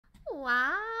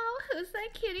Wow, who's that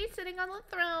cutie sitting on the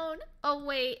throne? Oh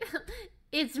wait,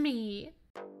 it's me.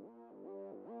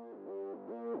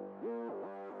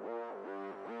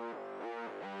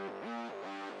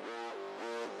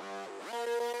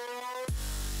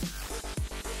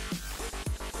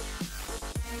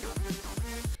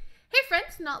 Hey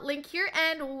friends, not Liink here,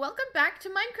 and welcome back to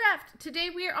Minecraft.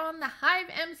 Today we are on the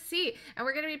HiveMC, and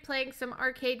we're going to be playing some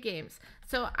arcade games.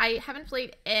 So I haven't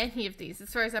played any of these as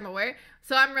far as I'm aware,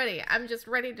 so I'm ready. I'm just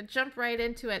ready to jump right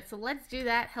into it. So let's do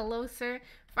that. Hello, sir.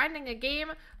 Finding a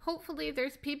game. Hopefully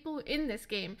there's people in this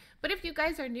game. But if you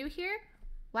guys are new here,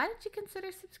 why don't you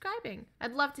consider subscribing?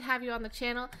 I'd love to have you on the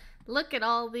channel. Look at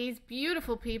all these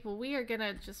beautiful people. We are going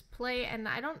to just play, and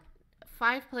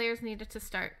 5 players needed to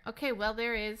start. Okay, well,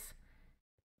 there is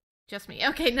just me.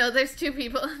 Okay, no, there's 2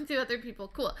 people. 2 other people.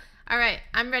 Cool. All right,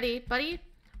 I'm ready. Buddy,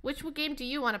 which game do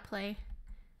you want to play?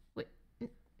 Wait,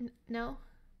 no?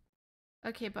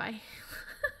 Okay, bye.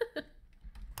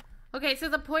 Okay, so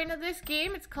the point of this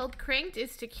game, it's called Cranked,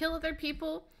 is to kill other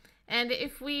people. And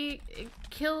if we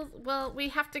kill, well, we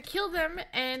have to kill them.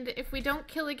 And if we don't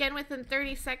kill again within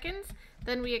 30 seconds,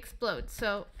 then we explode.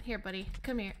 So, here, buddy,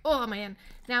 come here. Oh, man.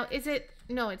 Now, is it...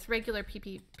 No, it's regular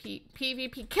PvP.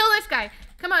 Kill this guy!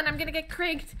 Come on, I'm gonna get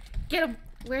cranked. Get him.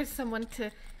 Where's someone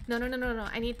to... No.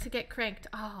 I need to get cranked.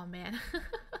 Oh, man.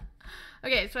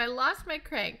 Okay, so I lost my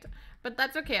cranked. But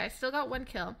that's okay. I still got 1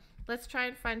 kill. Let's try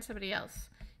and find somebody else.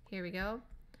 Here we go.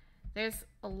 There's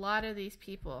a lot of these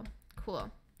people.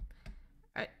 Cool.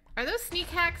 Are those sneak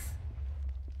hacks?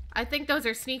 I think those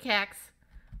are sneak hacks.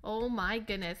 Oh my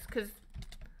goodness, because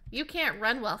you can't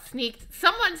run while sneaked.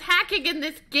 Someone's hacking in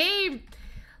this game.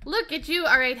 Look at you.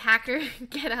 All right, hacker,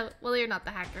 get out. Well, you're not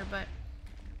the hacker, but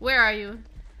where are you?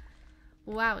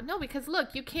 Wow, no, because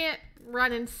look, you can't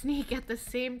run and sneak at the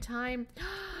same time.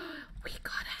 We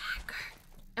got a hacker.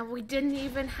 And we didn't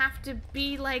even have to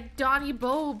be like Donnie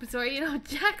Bobes or,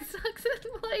 Jack Sucks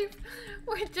in Life.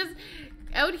 We're just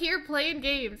out here playing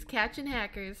games, catching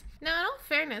hackers. Now, in all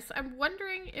fairness, I'm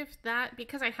wondering if that,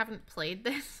 because I haven't played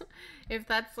this, if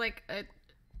that's like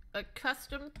a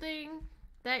custom thing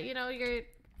that, you're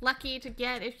lucky to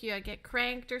get if you get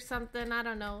cranked or something. I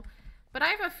don't know. But I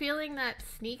have a feeling that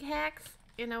sneak hacks,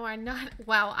 are not,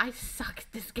 wow, I suck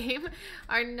at this game,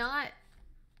 are not,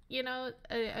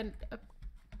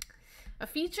 a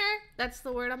feature. That's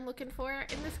the word I'm looking for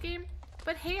in this game.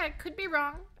 But hey, I could be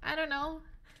wrong. I don't know.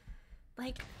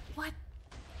 Like, what?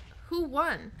 Who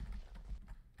won?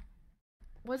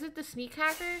 Was it the sneak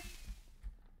hacker?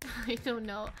 I don't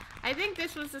know. I think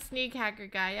this was the sneak hacker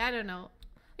guy. I don't know.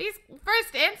 He's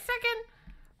first and second?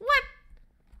 What?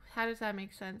 How does that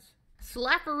make sense?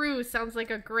 Slapperoo sounds like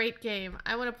a great game.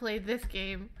 I want to play this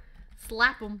game.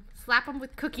 Slap 'em. Slap 'em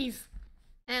with cookies.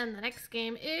 And the next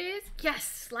game is,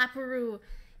 yes, Slapperoo.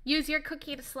 Use your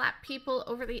cookie to slap people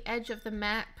over the edge of the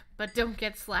map, but don't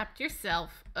get slapped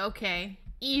yourself. Okay,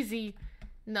 easy.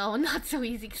 No, not so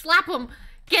easy. Slap them.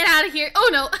 Get out of here. Oh,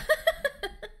 no.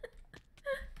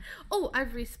 Oh, I've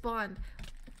respawned.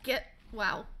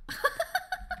 Wow.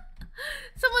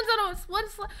 Someone's on us.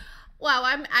 Wow,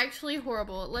 I'm actually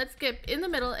horrible. Let's get in the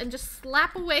middle and just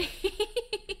slap away.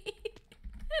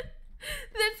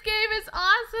 This game is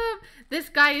awesome. This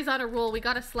guy is on a roll. We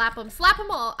gotta slap him. Slap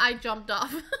them all. I jumped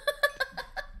off.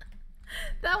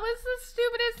 That was the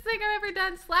stupidest thing I've ever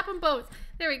done. Slap them both.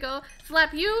 There we go.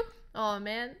 Slap you. Oh,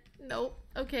 man. Nope.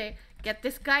 Okay. Get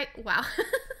this guy. Wow.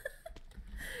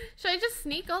 Should I just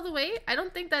sneak all the way? I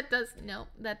don't think that does. No,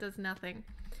 that does nothing.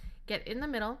 Get in the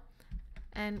middle.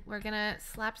 And we're gonna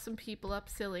slap some people up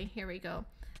silly. Here we go.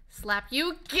 Slap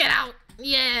you. Get out.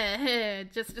 Yeah.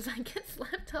 Just as I get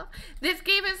slapped off. This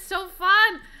game is so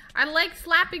fun. I like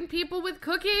slapping people with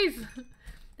cookies.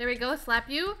 There we go. Slap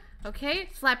you. Okay.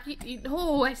 Slap you.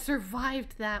 Oh, I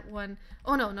survived that one.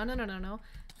 Oh, no.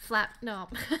 Slap. No.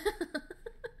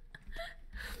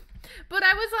 But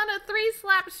I was on a 3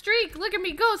 slap streak. Look at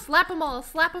me go. Slap them all.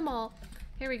 Slap them all.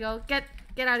 Here we go. Get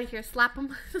out of here. Slap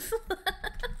them.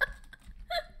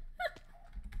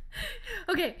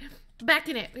 Okay. Back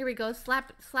in it. Here we go.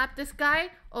 Slap this guy.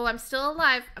 Oh, I'm still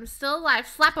alive.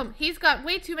 Slap him. He's got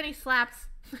way too many slaps.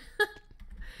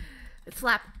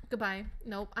 Slap. Goodbye.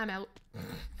 Nope, I'm out.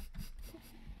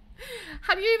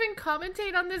 How do you even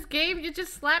commentate on this game? You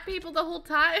just slap people the whole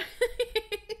time?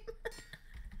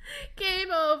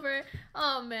 Game over.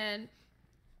 Oh, man.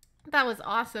 That was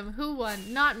awesome. Who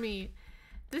won? Not me.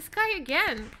 This guy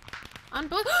again. On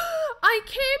both. I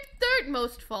came third.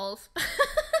 Most falls.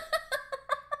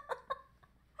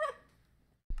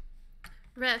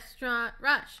 Restaurant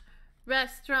rush.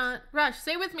 Restaurant rush.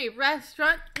 Say with me.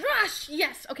 Restaurant rush.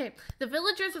 Yes. Okay. The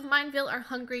villagers of Mineville are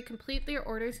hungry. Complete their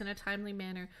orders in a timely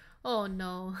manner. Oh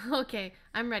no. Okay.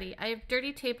 I'm ready. I have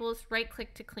dirty tables. Right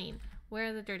click to clean. Where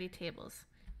are the dirty tables?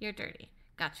 You're dirty.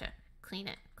 Gotcha. Clean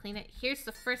it. Clean it. Here's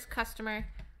the first customer.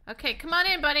 Okay. Come on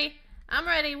in, buddy. I'm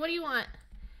ready. What do you want?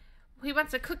 He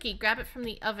wants a cookie. Grab it from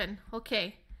the oven.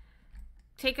 Okay.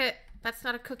 Take it. That's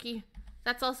not a cookie.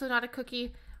 That's also not a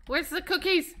cookie. Where's the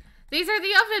cookies? These are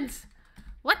the ovens.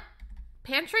 What?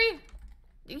 Pantry?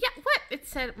 Yeah, what? It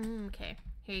said, okay.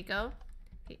 Here you go.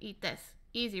 Here, eat this.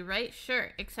 Easy, right?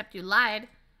 Sure. Except you lied.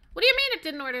 What do you mean it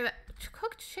didn't order that?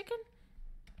 Cooked chicken?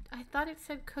 I thought it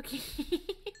said cookie.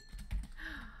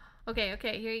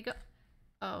 Okay, here you go.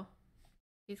 Oh.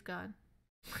 He's gone.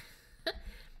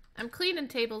 I'm cleaning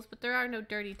tables, but there are no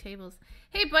dirty tables.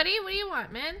 Hey, buddy, what do you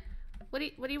want, man? What do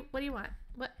you want?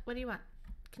 What do you want?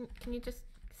 Can you just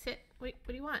sit? What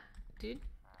do you want, dude?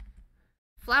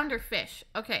 Flounder fish.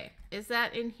 Okay, is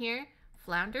that in here?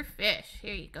 Flounder fish.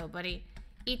 Here you go, buddy.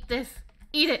 Eat this.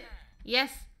 Eat it.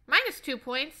 Yes. -2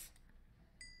 points.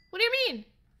 What do you mean?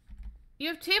 You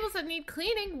have tables that need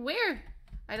cleaning. Where?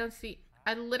 I don't see.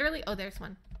 I literally. Oh, there's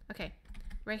one. Okay,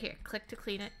 right here. Click to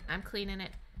clean it. I'm cleaning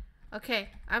it. Okay,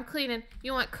 I'm cleaning.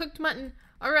 You want cooked mutton?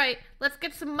 All right, let's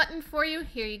get some mutton for you.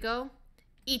 Here you go.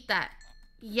 Eat that.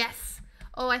 Yes.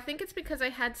 Oh, I think it's because I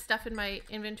had stuff in my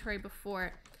inventory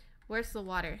before. Where's the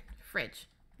water? Fridge.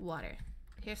 Water.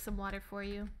 Here's some water for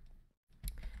you.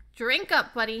 Drink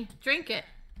up, buddy. Drink it.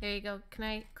 There you go. Can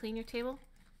I clean your table?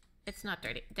 It's not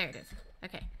dirty. There it is.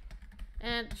 Okay.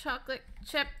 And chocolate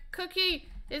chip cookie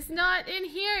is not in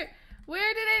here.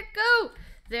 Where did it go?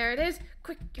 There it is.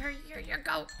 Quick, here you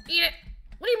go. Eat it.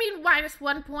 What do you mean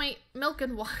 -1 point? Milk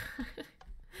and water.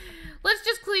 Let's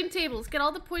just clean tables. Get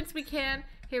all the points we can.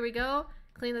 Here we go.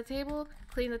 Clean the table.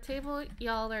 Clean the table.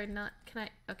 Y'all are not... Can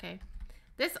I... Okay.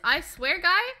 This I swear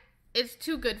guy is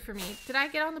too good for me. Did I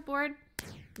get on the board?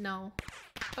 No.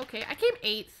 Okay. I came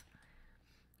 8th.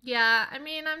 Yeah. I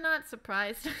mean, I'm not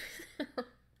surprised.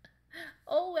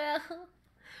 Oh, well.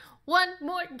 One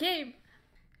more game.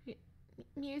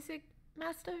 Music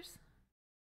masters?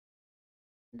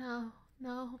 No.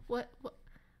 What?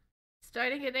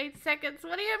 Starting in 8 seconds.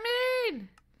 What do you mean?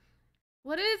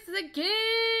 What is the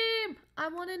game? I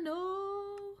want to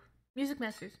know. Music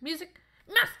masters. Music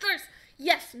masters.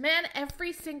 Yes, man.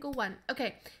 Every single one.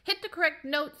 Okay. Hit the correct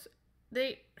notes.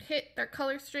 They hit their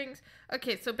color strings.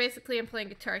 Okay, so basically I'm playing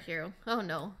Guitar Hero. Oh,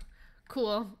 no.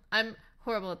 Cool. I'm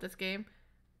horrible at this game.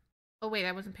 Oh, wait.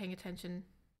 I wasn't paying attention.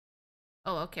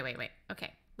 Oh, okay. Wait.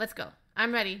 Okay. Let's go.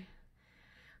 I'm ready.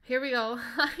 Here we go.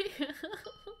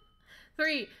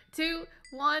 3, 2,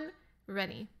 1.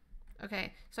 Ready.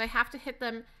 Okay, so I have to hit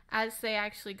them as they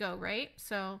actually go, right?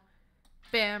 So,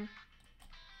 bam.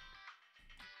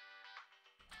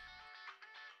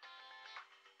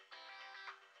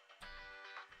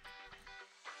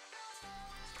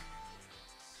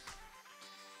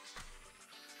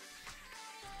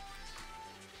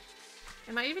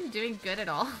 Am I even doing good at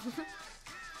all?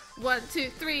 1, 2,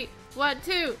 3. 1,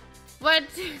 2. 1,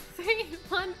 2, 3.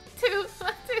 1, 2.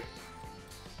 1, 2.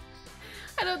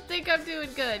 I don't think I'm doing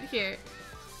good here.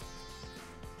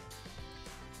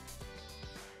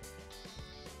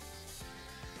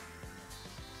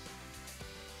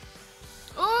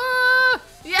 Oh,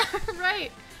 yeah,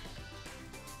 right.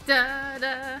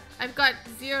 Da. I've got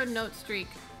 0 note streak.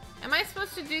 Am I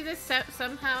supposed to do this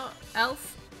somehow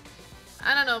else?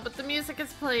 I don't know, but the music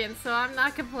is playing, so I'm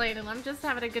not complaining. I'm just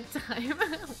having a good time.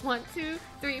 1, 2,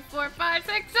 3, 4, 5,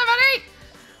 6, 7, 8.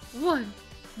 1,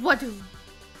 2.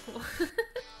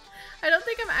 I don't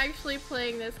think I'm actually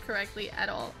playing this correctly at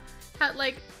all.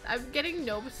 I'm getting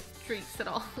no streaks at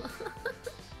all.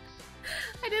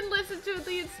 I didn't listen to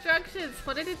the instructions.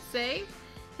 What did it say?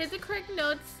 Hit the correct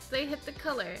notes, they hit the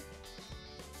color.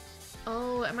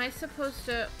 Oh, am I supposed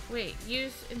to... Wait,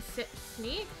 use and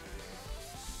sneak?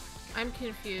 I'm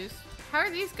confused. How are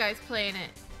these guys playing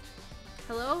it?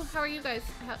 Hello? How are you guys...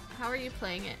 How are you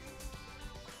playing it?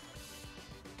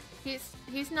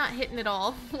 He's not hitting it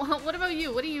all. What about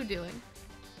you? What are you doing?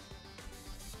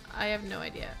 I have no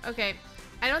idea. Okay.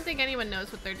 I don't think anyone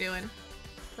knows what they're doing.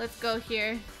 Let's go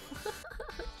here.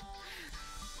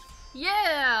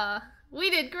 Yeah! We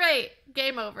did great!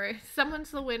 Game over.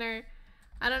 Someone's the winner.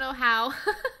 I don't know how.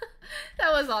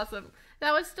 That was awesome.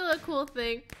 That was still a cool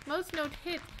thing. Most note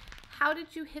hit. How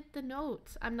did you hit the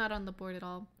notes? I'm not on the board at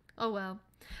all. Oh well.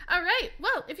 Alright,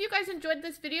 well, if you guys enjoyed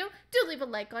this video, do leave a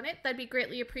like on it. That'd be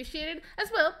greatly appreciated.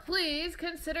 As well, please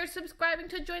consider subscribing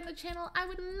to join the channel. I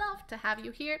would love to have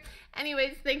you here.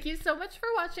 Anyways, thank you so much for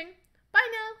watching. Bye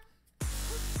now!